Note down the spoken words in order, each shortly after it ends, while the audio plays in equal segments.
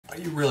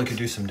You really could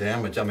do some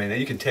damage. I mean,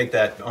 you could take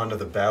that onto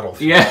the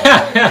battlefield.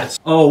 Yeah.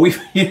 Oh,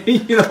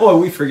 you know what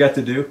we forgot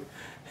to do?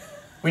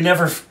 We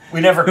never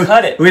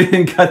cut it. We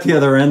didn't cut the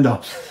other end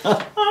off.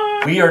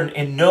 We are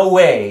in no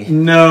way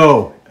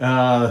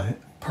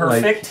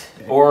Perfect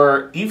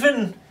or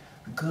even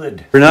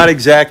good. We're not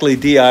exactly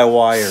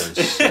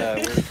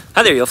DIYers.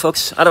 Hi there, yo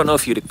folks. I don't know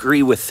if you'd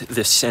agree with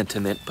this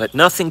sentiment, but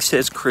nothing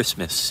says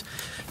Christmas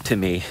to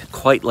me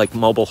quite like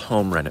mobile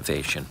home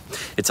renovation.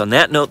 It's on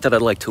that note that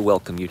I'd like to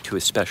welcome you to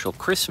a special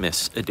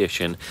Christmas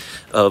edition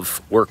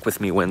of Work With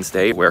Me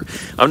Wednesday, where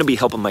I'm going to be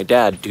helping my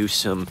dad do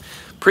some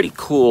pretty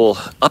cool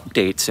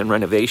updates and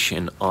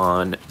renovation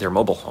on their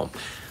mobile home.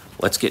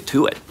 Let's get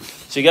to it.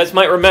 So you guys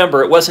might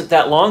remember it wasn't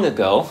that long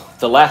ago,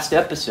 the last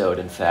episode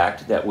in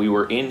fact, that we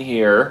were in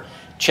here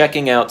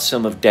checking out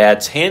some of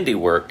Dad's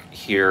handiwork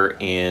here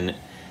in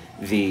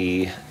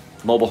the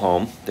mobile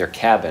home, their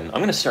cabin. I'm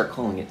going to start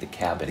calling it the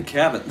cabin. The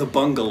cabin, the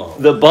bungalow.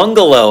 The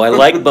bungalow. I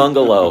like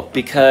bungalow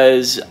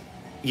because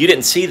you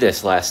didn't see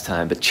this last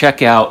time, but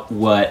check out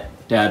what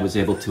Dad was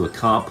able to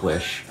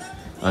accomplish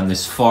on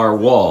this far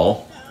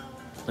wall.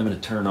 I'm going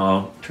to turn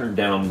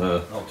down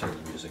the... I'll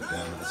turn the music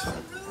down. That's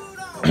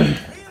fine.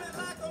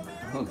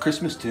 Little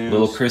Christmas tunes.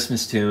 Little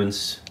Christmas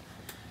tunes.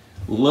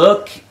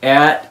 Look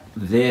at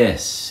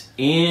this.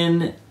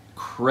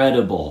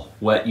 Incredible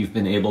what you've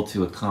been able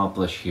to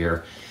accomplish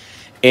here.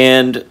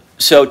 And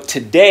so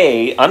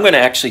today, I'm going to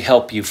actually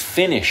help you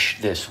finish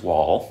this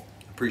wall.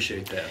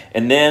 Appreciate that.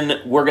 And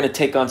then we're going to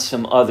take on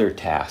some other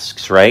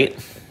tasks, right?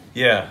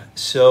 Yeah,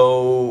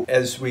 so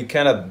as we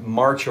kind of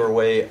march our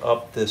way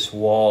up this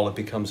wall, it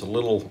becomes a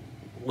little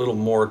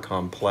more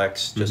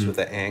complex, just with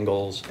the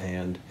angles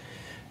and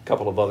a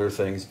couple of other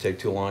things that take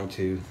too long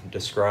to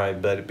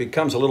describe, but it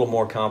becomes a little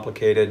more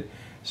complicated.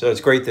 So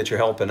it's great that you're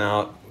helping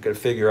out. We've got to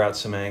figure out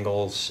some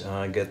angles,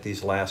 get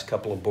these last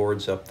couple of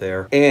boards up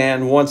there.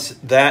 And once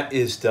that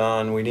is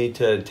done, we need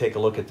to take a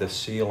look at the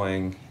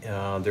ceiling.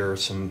 There are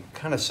some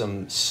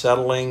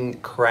settling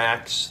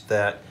cracks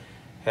that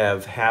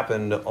have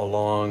happened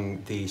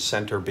along the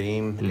center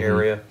beam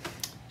area.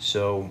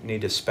 So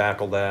need to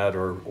spackle that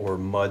or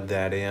mud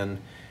that in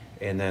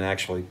and then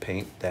actually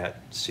paint that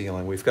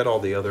ceiling. We've got all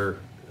the other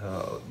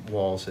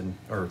walls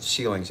or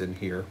ceilings in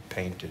here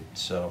painted.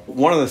 So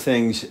one of the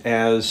things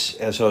as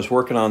I was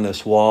working on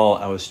this wall,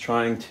 I was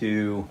trying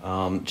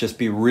to just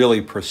be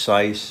really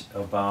precise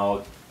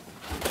about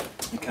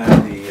kind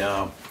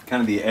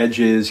of the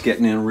edges,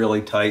 getting in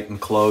really tight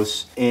and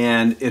close.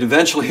 And it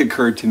eventually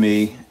occurred to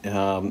me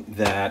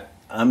that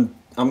I'm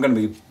going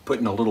to be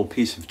putting a little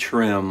piece of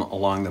trim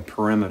along the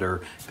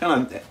perimeter,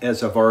 kind of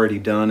as I've already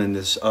done in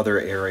this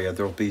other area.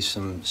 There'll be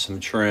some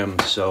trim.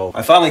 So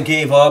I finally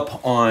gave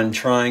up on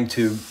trying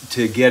to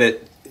get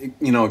it,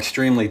 you know,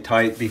 extremely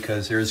tight,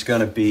 because there's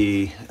going to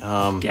be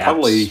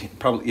probably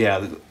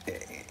yeah.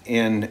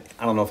 And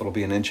I don't know if it'll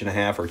be 1.5 inch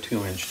or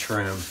 2 inch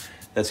trim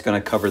that's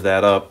going to cover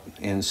that up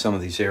in some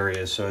of these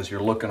areas. So as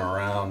you're looking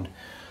around,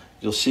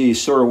 you'll see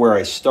sort of where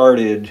I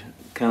started,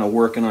 kind of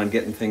working on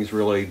getting things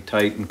really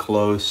tight and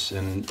close,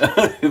 and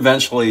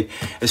eventually,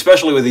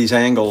 especially with these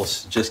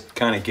angles, just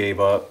kind of gave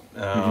up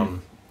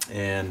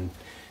and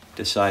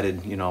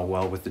decided, you know,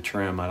 well, with the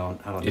trim, I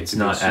don't need to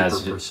be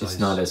super precise. It's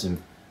not as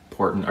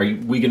important. Are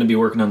we going to be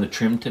working on the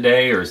trim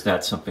today, or is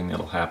that something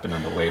that'll happen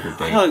on a later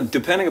date?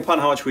 Depending upon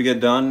how much we get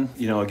done,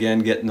 you know, again,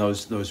 getting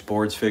those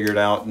boards figured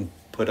out and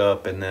put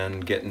up, and then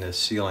getting the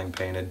ceiling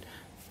painted,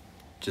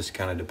 just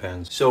kind of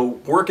depends. So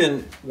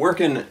working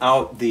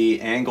out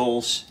the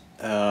angles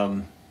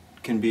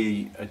can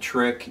be a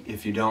trick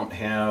if you don't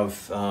have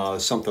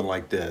something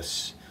like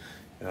this.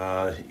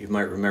 You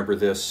might remember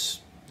this.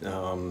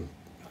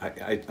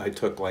 I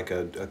took like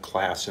a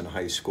class in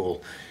high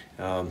school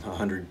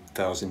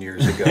 100,000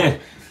 years ago,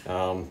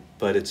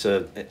 but it's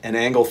an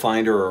angle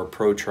finder or a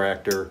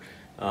protractor,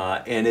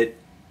 and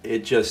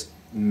it just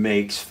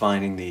makes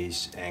finding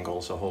these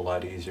angles a whole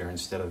lot easier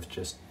instead of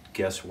just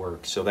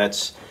guesswork. So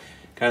that's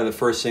kind of the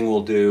first thing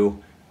we'll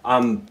do.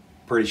 I'm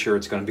pretty sure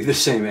it's going to be the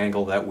same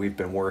angle that we've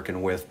been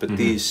working with, but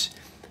these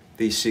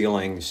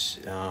ceilings,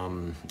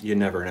 you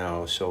never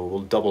know. So we'll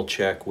double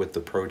check with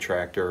the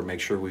protractor, make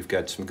sure we've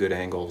got some good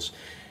angles,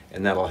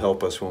 and that'll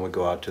help us when we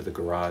go out to the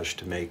garage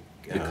to make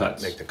the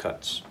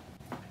cuts.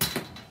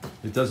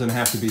 It doesn't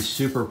have to be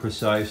super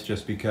precise,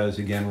 just because,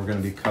 again, we're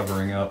going to be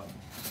covering up.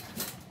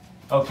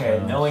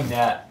 Okay, knowing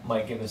that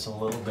might give us a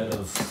little bit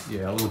of...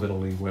 Yeah, a little bit of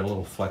leeway, a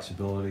little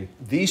flexibility.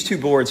 These two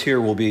boards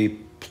here will be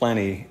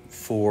plenty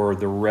for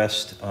the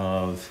rest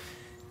of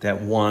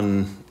that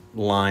one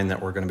line that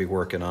we're going to be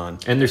working on.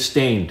 And they're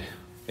stained.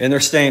 And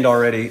they're stained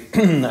already.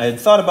 I had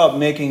thought about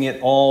making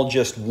it all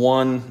just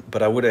one,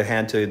 but I would have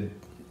had to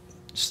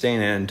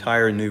stain an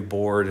entire new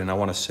board, and I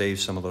want to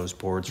save some of those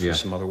boards for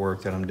some other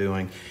work that I'm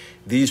doing.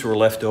 These were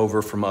left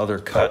over from other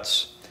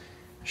cuts.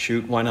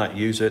 Shoot, why not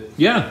use it?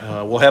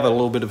 Yeah. We'll have a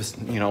little bit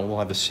of, you know, we'll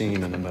have a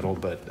seam in the middle,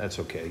 but that's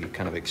okay. You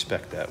kind of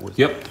expect that with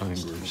tongue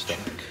groove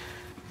stuff.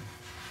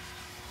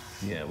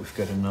 Yeah, we've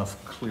got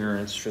enough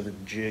clearance for the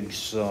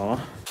jigsaw.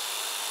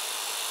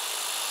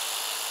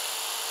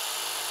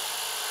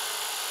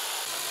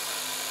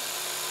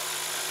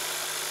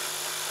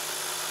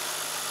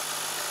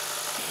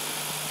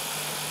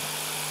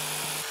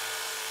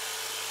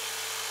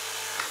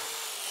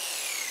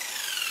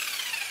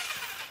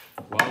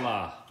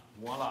 Voila.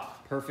 Voila.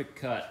 Perfect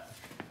cut.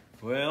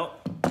 Well,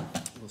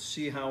 we'll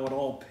see how it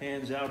all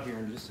pans out here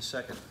in just a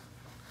second.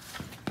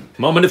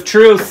 Moment of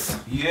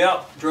truth.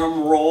 Yep,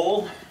 drum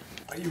roll.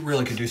 You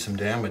really could do some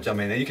damage. I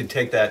mean, you could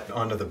take that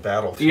onto the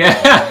battlefield.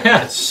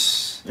 Yeah.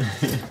 It's... Get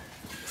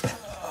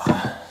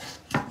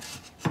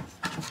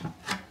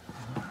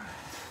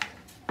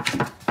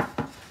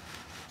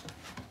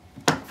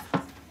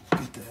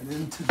that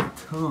into the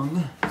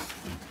tongue.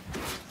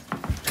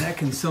 That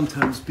can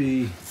sometimes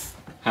be...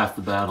 half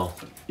the battle.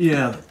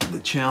 Yeah, the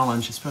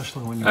challenge,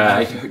 especially when you...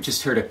 I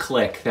just heard a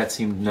click. That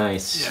seemed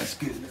nice. Yeah, it's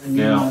good.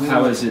 Now,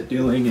 how is it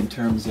doing in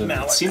terms of...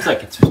 Mallet. It seems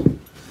like it's...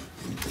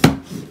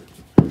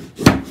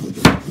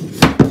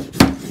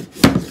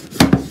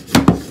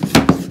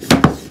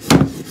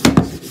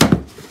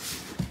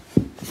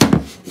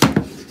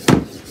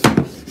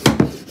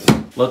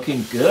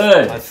 looking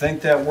good. I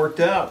think that worked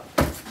out.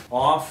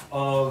 Off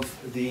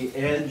of the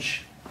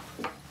edge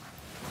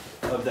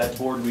of that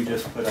board we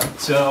just put up.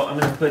 So I'm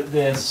going to put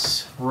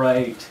this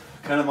right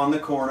Kind of on the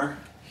corner.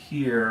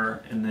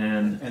 here, and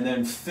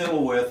then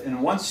Fiddle with,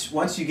 and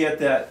once you get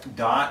that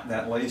dot,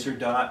 that laser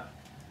dot,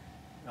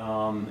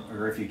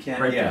 or if you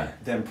can't, Right yeah, there.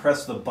 then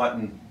press the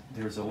button.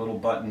 There's a little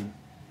button.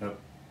 Oh,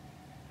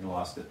 you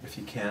lost it. If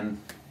you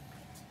can,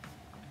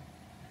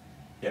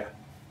 yeah,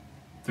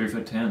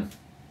 3'10".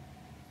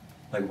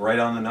 like right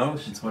on the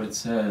nose. That's what it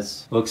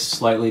says. Looks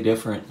slightly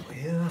different.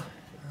 Yeah,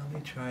 let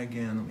me try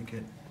again. Let me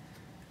get.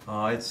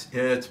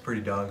 It's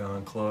pretty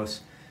doggone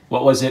close.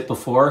 What was it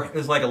before? It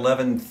was like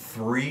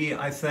 11.3,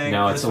 I think.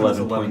 Now it's This one's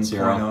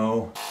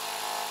 11.0. 11.0.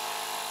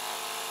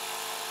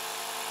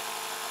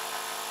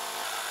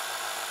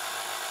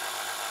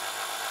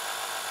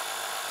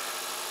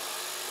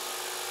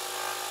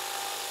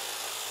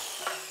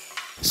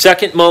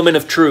 Second moment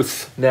of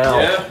truth now.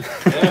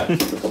 Yeah.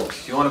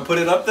 You want to put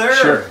it up there?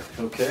 Sure.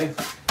 Okay.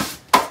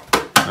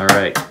 All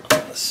right.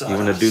 You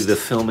want to do the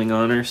filming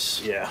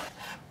honors? Yeah.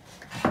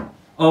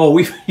 Oh,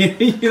 we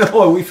you know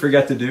what we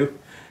forgot to do?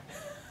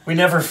 We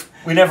never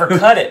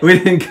cut it. We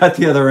didn't cut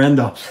the other end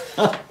off.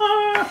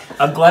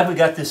 I'm glad we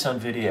got this on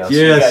video, so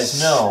Yes.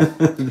 you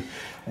guys know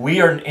we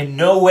are in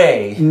no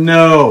way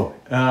No.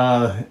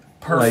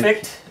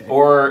 perfect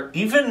or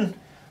even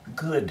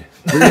good.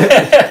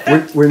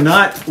 We're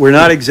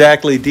not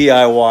exactly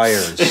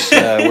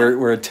DIYers.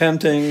 We're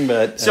attempting,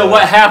 but So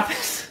what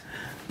happens?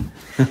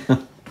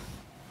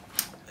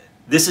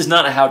 This is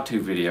not a how-to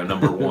video,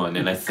 number one,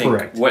 and I think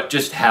Correct. what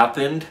just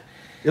happened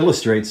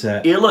Illustrates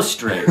that.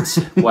 illustrates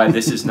why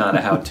this is not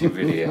a how-to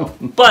video.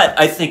 But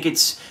I think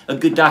it's a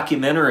good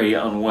documentary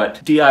on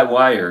what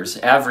DIYers,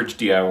 average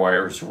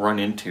DIYers, run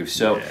into.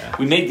 So Yeah.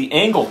 we made the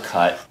angle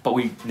cut, but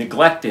we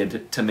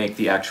neglected to make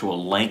the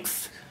actual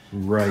length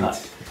Right.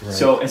 cut. Right.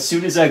 So as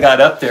soon as I got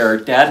up there,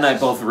 Dad and I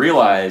both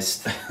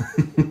realized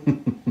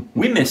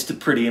we missed a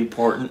pretty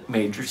important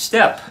major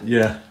step.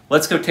 Yeah.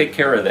 Let's go take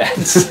care of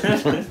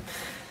that.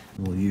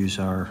 we'll use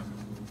our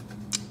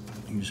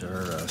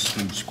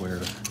speed square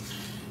to.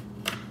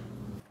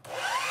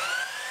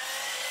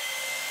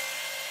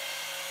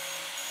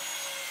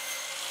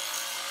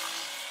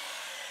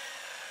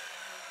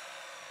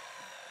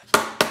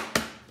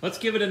 Let's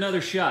give it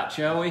another shot,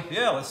 shall we?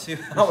 Yeah, let's see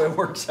how it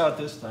works out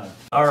this time.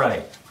 All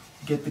right,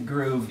 get the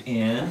groove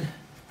in.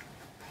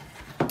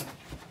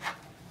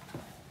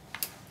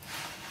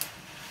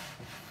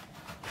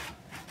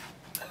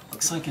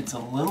 Looks like it's a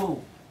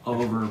little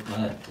over,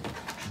 but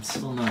I'm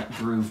still not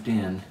grooved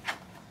in.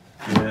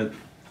 Yeah.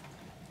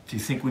 Do you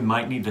think we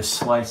might need to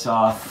slice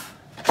off?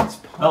 It's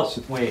Oh,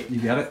 wait.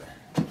 You got it?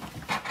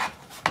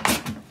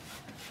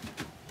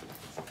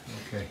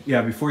 Okay.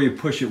 Yeah, before you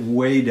push it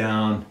way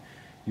down,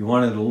 you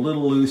want it a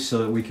little loose so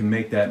that we can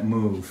make that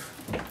move.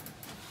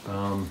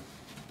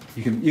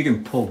 You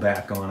can pull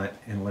back on it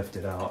and lift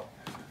it out.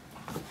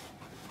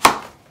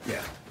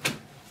 Yeah.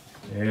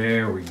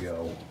 There we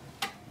go.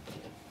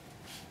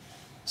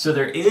 So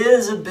there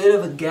is a bit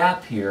of a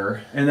gap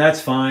here. And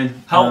that's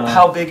fine.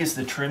 How big is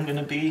the trim going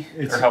to be?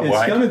 It's, or how it's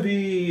wide? going to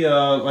be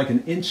like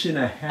 1.5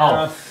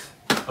 inches.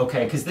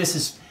 Okay, because this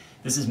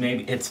is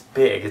maybe, it's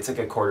big. It's like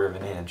 1/4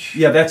 inch.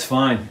 Yeah, that's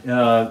fine.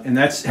 And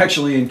that's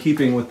actually in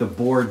keeping with the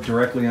board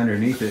directly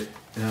underneath it.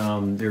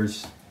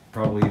 There's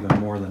probably even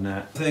more than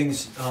that.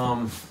 Things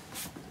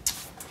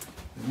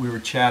we were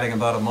chatting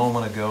about a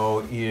moment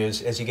ago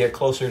is as you get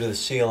closer to the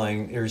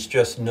ceiling, there's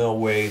just no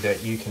way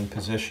that you can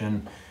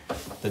position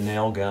the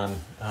nail gun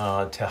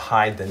to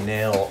hide the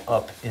nail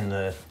up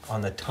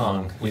on the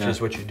tongue, which is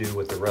what you do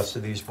with the rest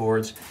of these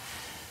boards.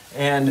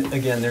 And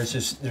again,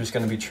 there's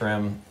going to be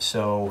trim,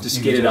 so Just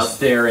you get it just up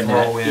there in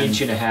that throw in-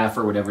 1.5 inch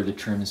or whatever the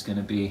trim is going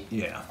to be.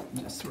 Yeah,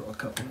 just throw a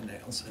couple of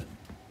nails in.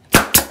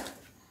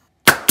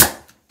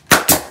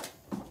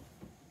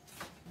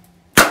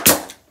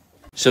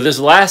 So this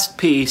last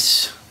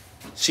piece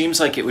seems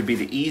like it would be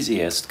the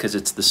easiest because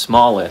it's the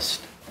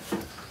smallest.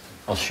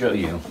 I'll show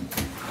you.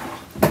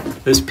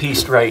 This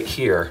piece right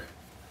here.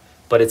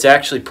 But it's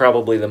actually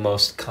probably the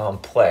most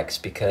complex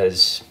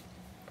because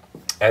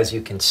as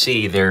you can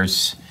see,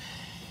 there's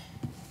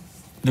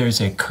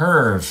a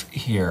curve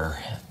here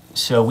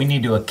So we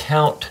need to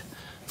account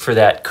for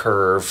that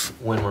curve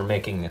when we're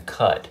making a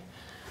cut.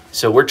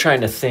 So we're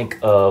trying to think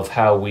of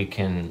how we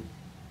can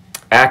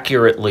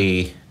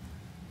accurately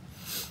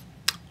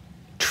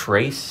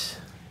trace.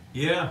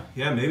 Yeah,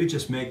 maybe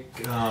just make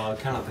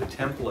kind of a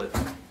template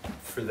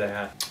for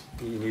that.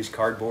 You can use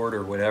cardboard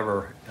or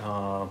whatever.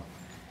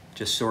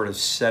 Just sort of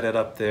set it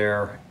up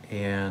there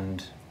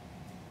and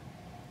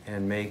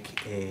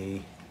make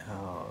a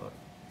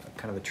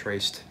kind of a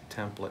traced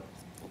template.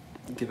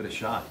 Give it a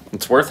shot.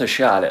 It's worth a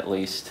shot at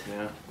least.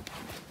 Yeah.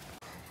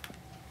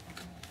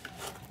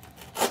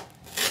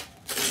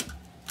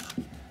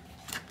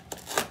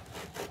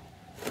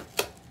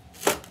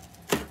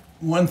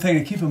 One thing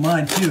to keep in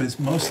mind too is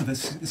most of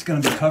this is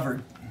going to be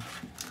covered.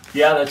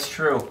 Yeah, that's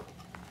true.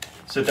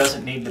 So it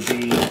doesn't need to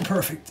be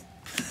Perfect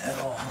at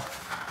all.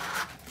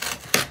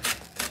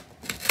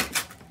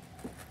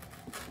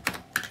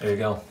 There you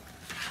go.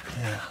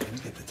 Yeah, let me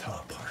get the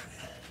top part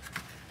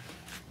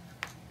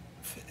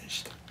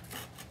finished.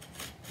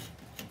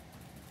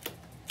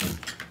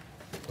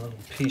 Little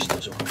piece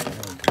doesn't want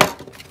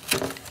to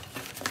work.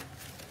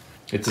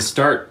 It's a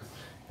start.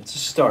 It's a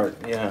start,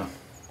 yeah.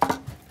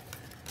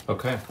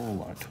 Okay. A whole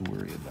lot to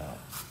worry about.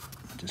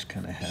 Just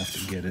kind of have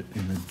to get it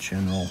in the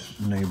general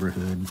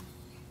neighborhood.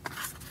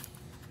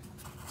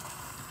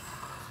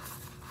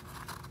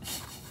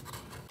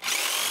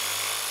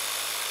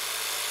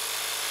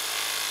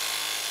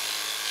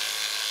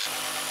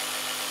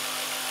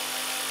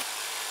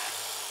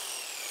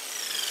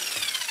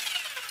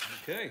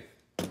 Okay.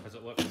 How's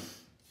it look?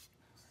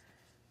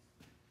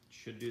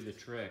 Should do the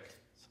trick.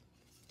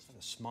 Is that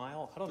a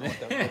smile? I don't know what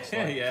that looks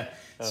like. Yeah.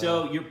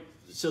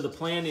 So the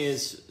plan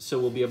is, so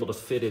we'll be able to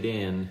fit it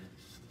in.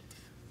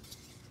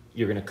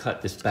 You're gonna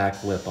cut this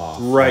back lip off.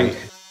 Right.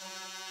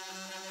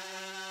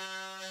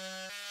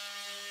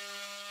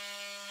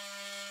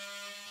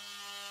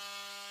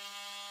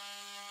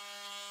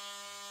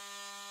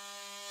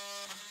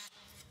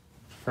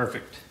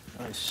 Perfect.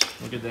 Nice.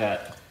 Look at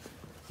that.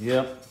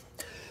 Yep.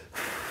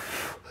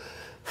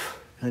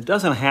 And it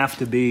doesn't have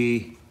to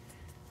be,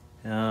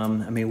 I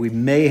mean, we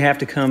may have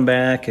to come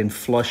back and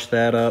flush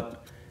that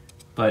up.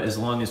 But as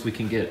long as we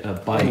can get a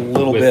bite A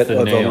little with bit the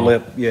of nail. the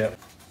lip, yeah.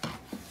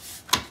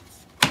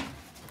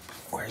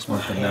 Where's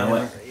Want the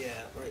mallet? Yeah,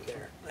 right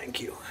there.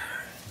 Thank you.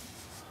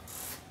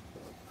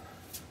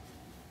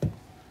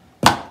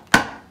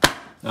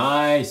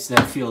 Nice.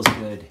 That feels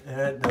good.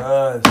 It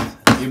does.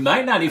 You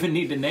might not even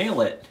need to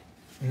nail it.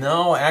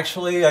 No,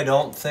 actually, I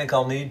don't think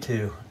I'll need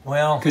to.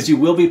 Well, Because you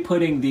will be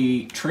putting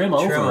the trim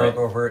over it.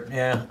 over it.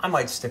 Yeah, I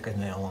might stick a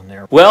nail in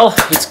there. Well,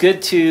 it's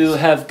good to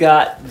have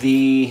got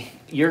the.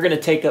 You're going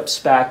to take up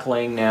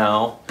spackling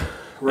now,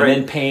 Right.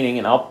 and then painting,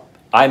 and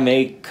I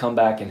may come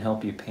back and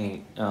help you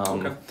paint.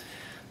 Okay.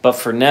 But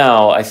for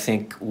now, I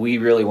think we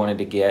really wanted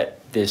to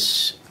get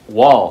this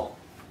wall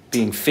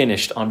being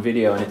finished on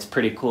video, and it's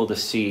pretty cool to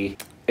see.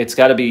 It's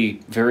got to be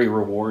very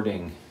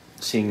rewarding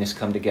seeing this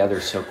come together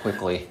so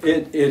quickly.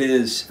 It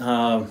is,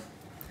 and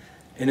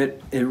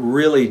it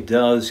really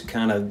does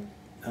kind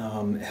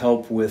of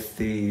help with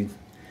the,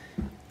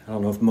 I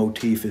don't know if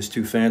motif is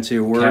too fancy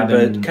a word,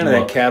 Cabin but kind of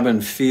look. that cabin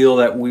feel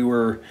that we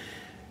were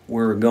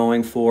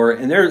going for.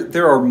 And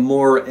there are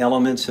more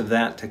elements of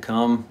that to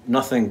come.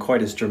 Nothing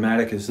quite as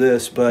dramatic as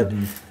this, but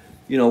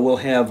you know, we'll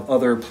have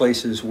other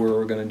places where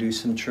we're going to do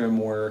some trim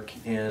work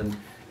and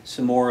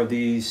some more of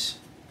these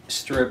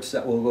strips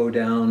that will go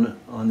down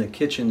on the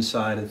kitchen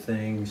side of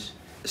things.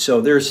 So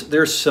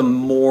there's some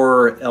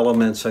more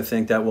elements I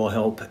think that will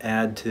help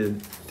add to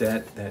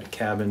that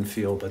cabin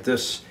feel. But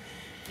this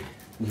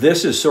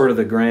is sort of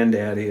the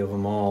granddaddy of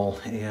them all,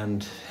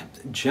 and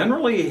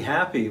generally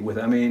happy with.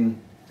 I mean,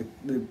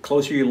 the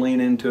closer you lean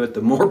into it,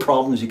 the more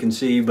problems you can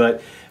see.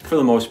 But for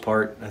the most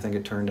part, I think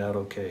it turned out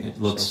okay. It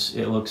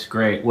looks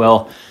great.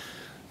 Well,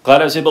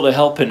 glad I was able to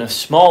help in a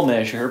small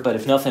measure, but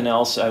if nothing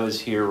else, I was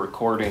here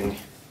recording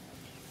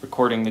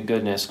the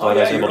goodness. Glad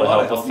I was able to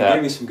help with You that.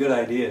 gave me some good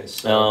ideas.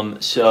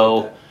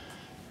 So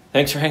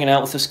thanks for hanging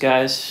out with us,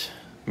 guys.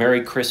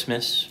 Merry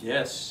Christmas.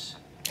 Yes.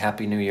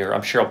 Happy New Year.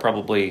 I'm sure I'll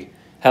probably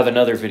have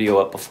another video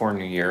up before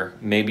New Year.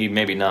 Maybe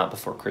not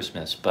before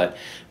Christmas. But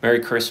Merry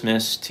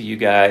Christmas to you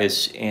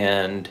guys,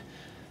 and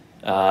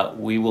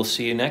we will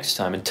see you next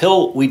time.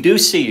 Until we do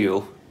see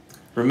you,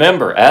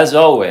 remember, as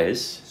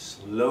always,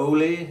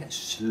 Slowly,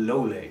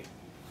 slowly.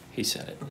 he said it.